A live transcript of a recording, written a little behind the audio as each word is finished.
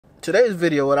Today's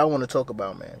video, what I want to talk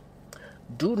about, man.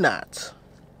 Do not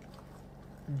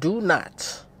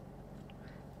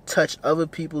touch other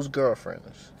people's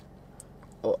girlfriends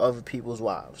or other people's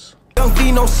wives. Don't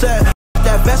be no set.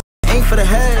 That vest ain't for the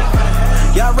head.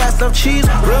 Y'all rats love cheese.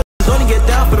 Real only get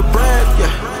down for the bread.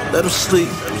 Yeah, let them sleep.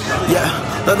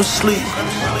 Yeah, let them sleep.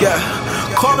 Yeah,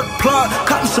 call it plug.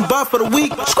 Cotton some bar for the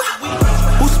week.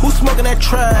 Who's smoking that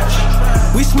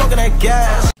trash? We smoking that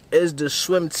gas. Is the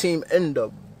swim team in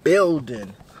the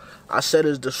building? I said,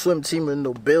 is the swim team in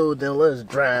the building? Let's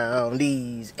drown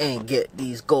these and get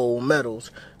these gold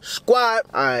medals. Squad.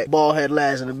 Alright, bald head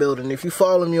lads in the building. If you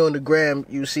follow me on the gram,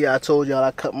 you see I told y'all I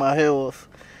cut my hair off.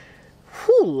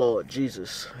 Whew, Lord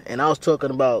Jesus. And I was talking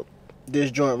about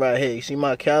this joint right here. You see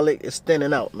my cowlick? It's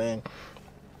thinning out, man.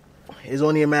 It's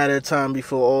only a matter of time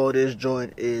before all this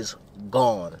joint is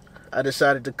gone. I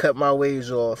decided to cut my waves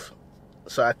off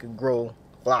so I could grow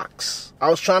locks. I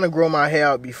was trying to grow my hair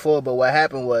out before, but what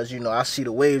happened was, I see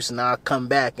the waves and I'll come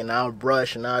back and I'll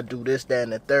brush and I'll do this, that,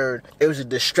 and the third. It was a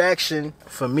distraction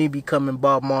for me becoming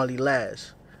Bob Marley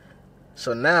Laz.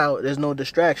 So now there's no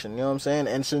distraction, you know what I'm saying?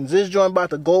 And since this joint about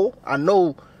to go, I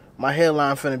know my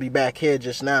hairline finna be back here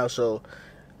just now, so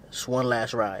it's one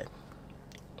last ride.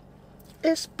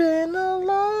 It's been a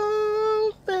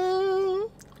long thing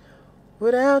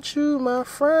without you, my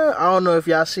friend. I don't know if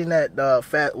y'all seen that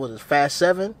Fast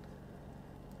 7?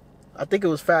 I think it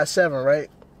was Fast 7, right?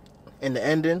 In the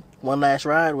ending, one last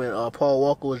ride where Paul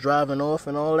Walker was driving off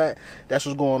and all that. That's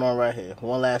what's going on right here.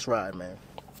 One last ride, man.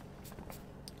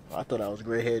 I thought I was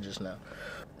gray hair just now.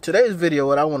 Today's video,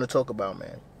 what I want to talk about,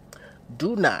 man.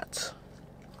 Do not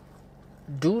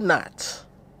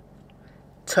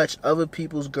touch other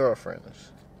people's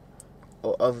girlfriends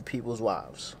or other people's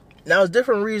wives. Now, there's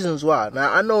different reasons why.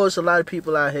 Now, I know it's a lot of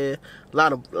people out here, a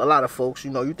lot of folks,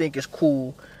 you think it's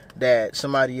cool that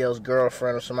somebody else's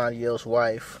girlfriend or somebody else's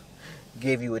wife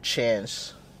gave you a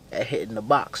chance at hitting the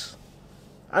box.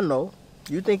 I know,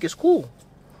 you think it's cool.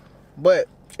 But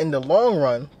in the long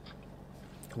run,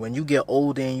 when you get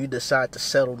older and you decide to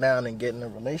settle down and get in a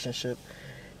relationship,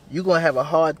 you're going to have a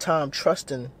hard time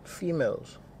trusting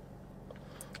females.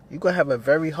 You're going to have a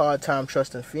very hard time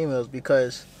trusting females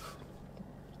because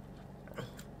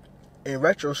in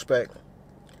retrospect,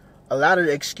 a lot of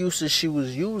the excuses she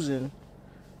was using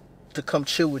to come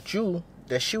chill with you,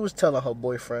 that she was telling her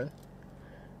boyfriend,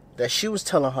 that she was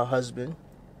telling her husband.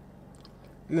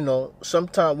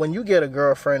 Sometimes when you get a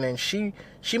girlfriend and she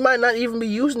might not even be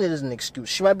using it as an excuse.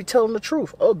 She might be telling the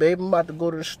truth. Oh, babe, I'm about to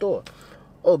go to the store.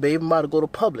 Oh, babe, I'm about to go to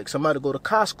Publix. I'm about to go to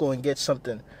Costco and get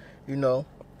something,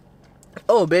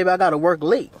 Oh, babe, I got to work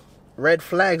late. Red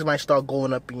flags might start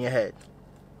going up in your head.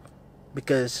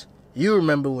 Because you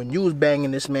remember when you was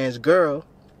banging this man's girl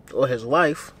or his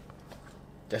wife,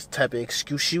 that's the type of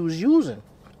excuse she was using.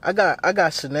 I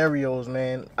got scenarios,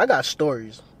 man. I got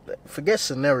stories. Forget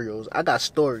scenarios. I got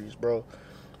stories, bro,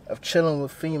 of chilling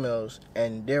with females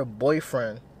and their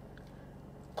boyfriend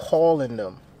calling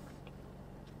them.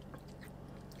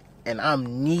 And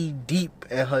I'm knee deep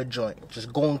in her joint,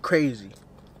 just going crazy.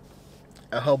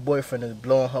 And her boyfriend is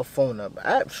blowing her phone up.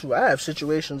 I have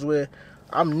situations where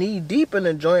I'm knee deep in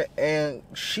the joint and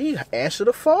she answered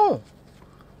the phone.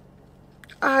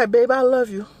 Alright, babe, I love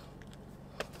you.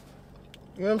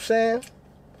 You know what I'm saying?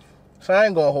 So I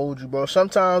ain't gonna hold you, bro.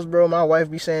 Sometimes, bro, my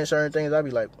wife be saying certain things. I be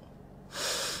like,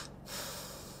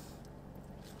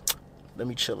 let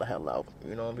me chill the hell out.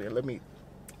 You know what I mean?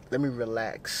 Let me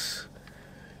relax.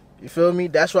 You feel me?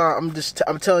 That's why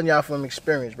I'm telling y'all from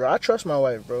experience, bro. I trust my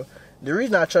wife, bro. The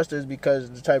reason I trust her is because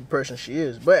of the type of person she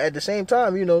is. But at the same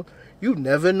time, you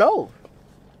never know.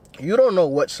 You don't know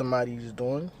what somebody's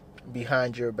doing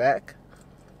behind your back.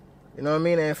 You know what I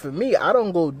mean? And for me, I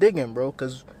don't go digging, bro.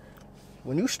 Because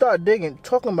when you start digging,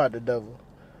 talking about the devil.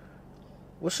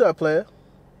 What's up, player?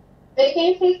 Hey, can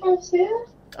you please come too?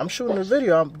 I'm shooting a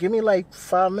video. Give me like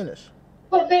 5 minutes.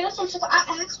 But man,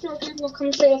 I asked you if you will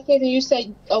come say okay, and you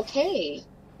said okay.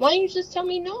 Why didn't you just tell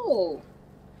me no?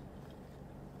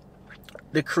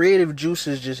 The creative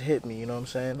juices just hit me, you know what I'm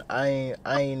saying? I ain't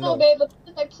know. No, babe, but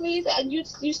like, please,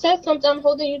 you said something. I'm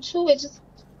holding you to it.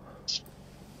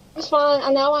 It's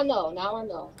fine. Now I know.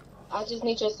 I just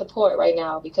need your support right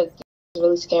now because it's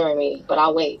really scaring me. But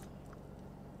I'll wait.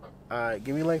 All right,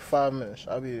 give me like 5 minutes.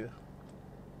 I'll be here.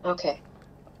 Okay.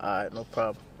 All right, no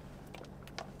problem.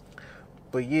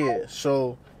 But yeah,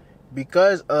 so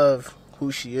because of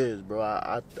who she is, bro,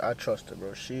 I trust her,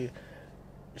 bro. She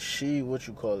what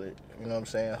you call it? You know what I'm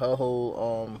saying? Her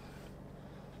whole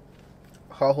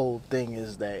thing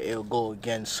is that it'll go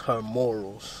against her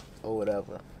morals or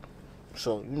whatever.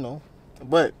 So,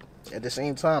 but at the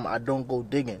same time, I don't go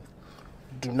digging.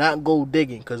 Do not go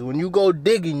digging, because when you go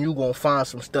digging, you gonna find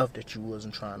some stuff that you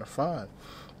wasn't trying to find.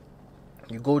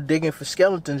 You go digging for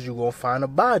skeletons, you gonna find a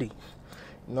body.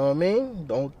 You know what I mean?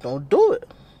 Don't do it.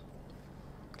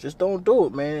 Just don't do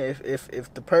it, man.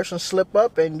 If the person slip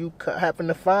up and you happen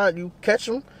to find, you catch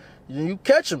them, then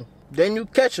you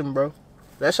catch them, bro.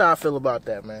 That's how I feel about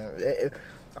that, man.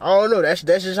 I don't know. That's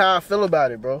just how I feel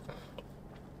about it, bro.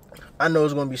 I know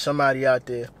there's gonna be somebody out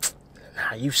there.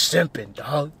 Nah, you simping,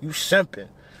 dog. You simping.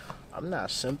 I'm not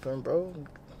simping, bro.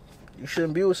 You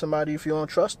shouldn't be with somebody if you don't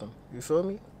trust them. You feel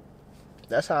me?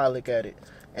 That's how I look at it.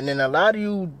 And then a lot of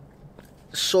you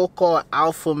so-called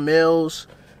alpha males,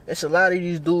 it's a lot of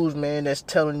these dudes, man, that's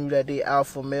telling you that they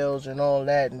alpha males and all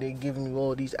that, and they giving you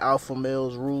all these alpha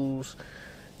males rules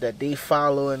that they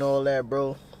follow and all that,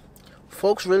 bro.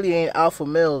 Folks really ain't alpha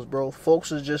males, bro.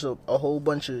 Folks is just a whole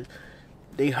bunch of,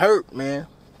 they hurt, man.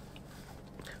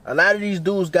 A lot of these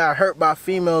dudes got hurt by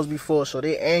females before, so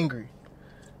they angry.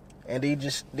 And they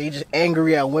just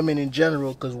angry at women in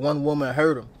general because one woman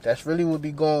hurt them. That's really what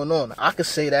be going on. I could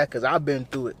say that because I've been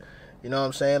through it. You know what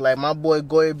I'm saying? Like my boy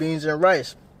Goya Beans and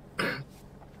Rice.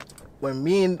 When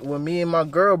me and my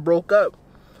girl broke up,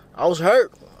 I was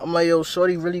hurt. I'm like, yo,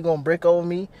 shorty really gonna break up with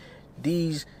me?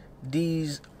 These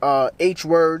H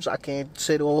words, I can't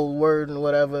say the whole word and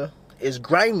whatever, is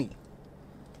grimy.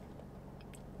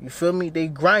 You feel me? They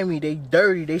grimy, they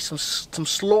dirty, they some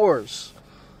slurs,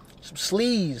 some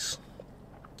sleaze.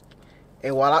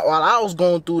 And while I was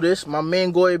going through this, my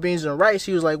man Goya Beans and Rice,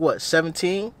 he was like, what,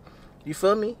 17? You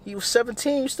feel me? He was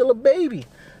 17, he was still a baby.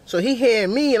 So he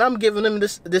hearing me, and I'm giving him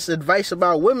this advice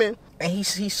about women, and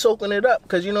he's soaking it up.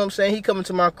 Because, you know what I'm saying, he coming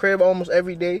to my crib almost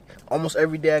every day. Almost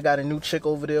every day I got a new chick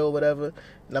over there or whatever.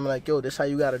 And I'm like, yo, this how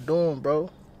you got to do them, bro.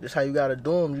 This how you got to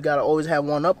do them. You got to always have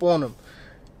one up on them.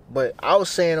 But I was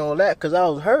saying all that because I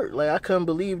was hurt. Like, I couldn't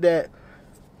believe that,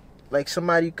 like,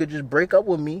 somebody could just break up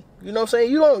with me. You know what I'm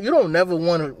saying? You don't never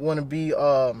want to be,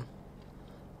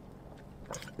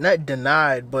 not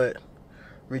denied, but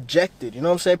rejected. You know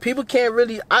what I'm saying? People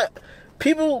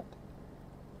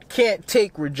can't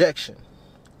take rejection.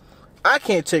 I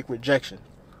can't take rejection.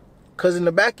 Because in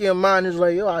the back of your mind, it's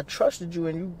like, yo, I trusted you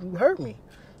and you hurt me.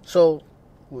 So,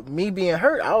 with me being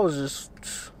hurt, I was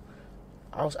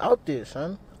out there,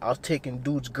 son. I was taking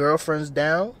dudes' girlfriends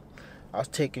down. I was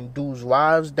taking dudes'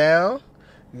 wives down.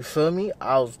 You feel me?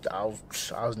 I was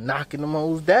knocking them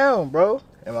hoes down, bro.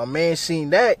 And my man seen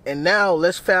that. And now,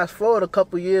 let's fast forward a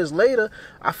couple years later.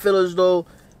 I feel as though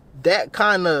that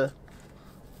kind of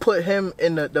put him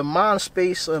in the mind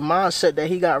space and mindset that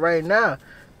he got right now.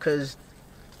 Because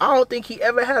I don't think he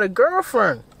ever had a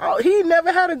girlfriend. He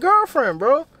never had a girlfriend,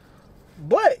 bro.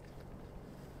 But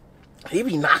he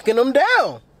be knocking them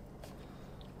down.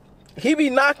 He be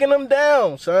knocking them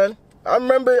down, son. I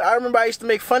remember I used to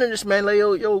make fun of this man. Like,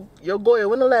 yo, Goya,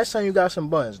 when the last time you got some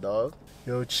buns, dog?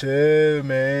 Yo, chill,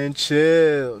 man,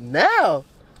 chill. Now,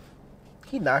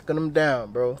 he knocking them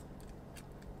down, bro.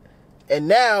 And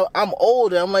now, I'm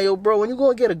older. I'm like, yo, bro, when you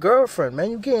gonna get a girlfriend,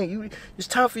 man? It's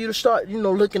time for you to start,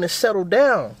 looking to settle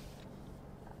down.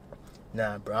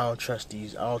 Nah, bro, I don't trust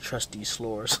these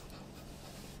slurs.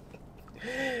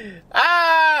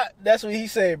 That's what he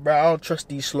said, bro. I don't trust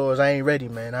these slurs. I ain't ready,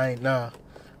 man. Nah.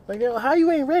 Like, yo, how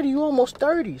you ain't ready? You almost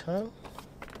 30s, huh?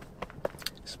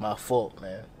 It's my fault,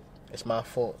 man. It's my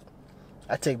fault.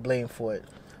 I take blame for it.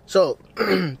 So,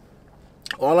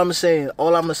 all I'm gonna say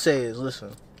is,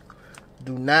 listen,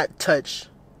 do not touch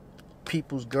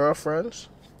people's girlfriends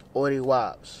or their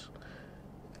wives.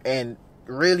 And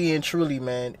really and truly,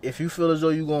 man, if you feel as though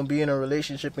you're gonna be in a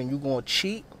relationship and you're gonna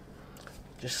cheat,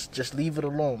 just leave it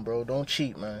alone, bro. Don't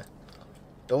cheat, man.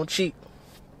 Don't cheat.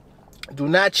 Do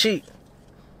not cheat.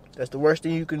 That's the worst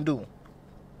thing you can do.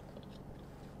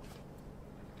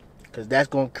 Because that's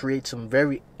going to create some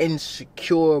very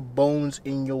insecure bones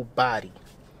in your body.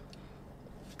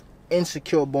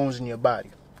 Insecure bones in your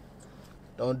body.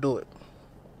 Don't do it.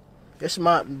 This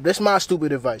is my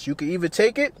stupid advice. You can either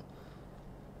take it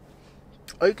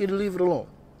or you can leave it alone.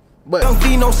 But don't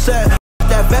be no set.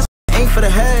 That vest ain't for the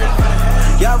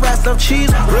head. Y'all rats love cheese.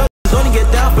 Real only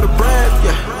get down for the bread.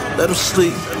 Yeah, let them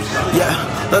sleep.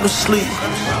 Yeah, let them sleep.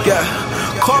 Yeah,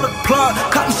 call the plug.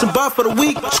 Cop me some bar for the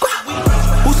week.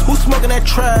 Who's smoking that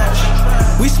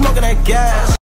trash? We smoking that gas.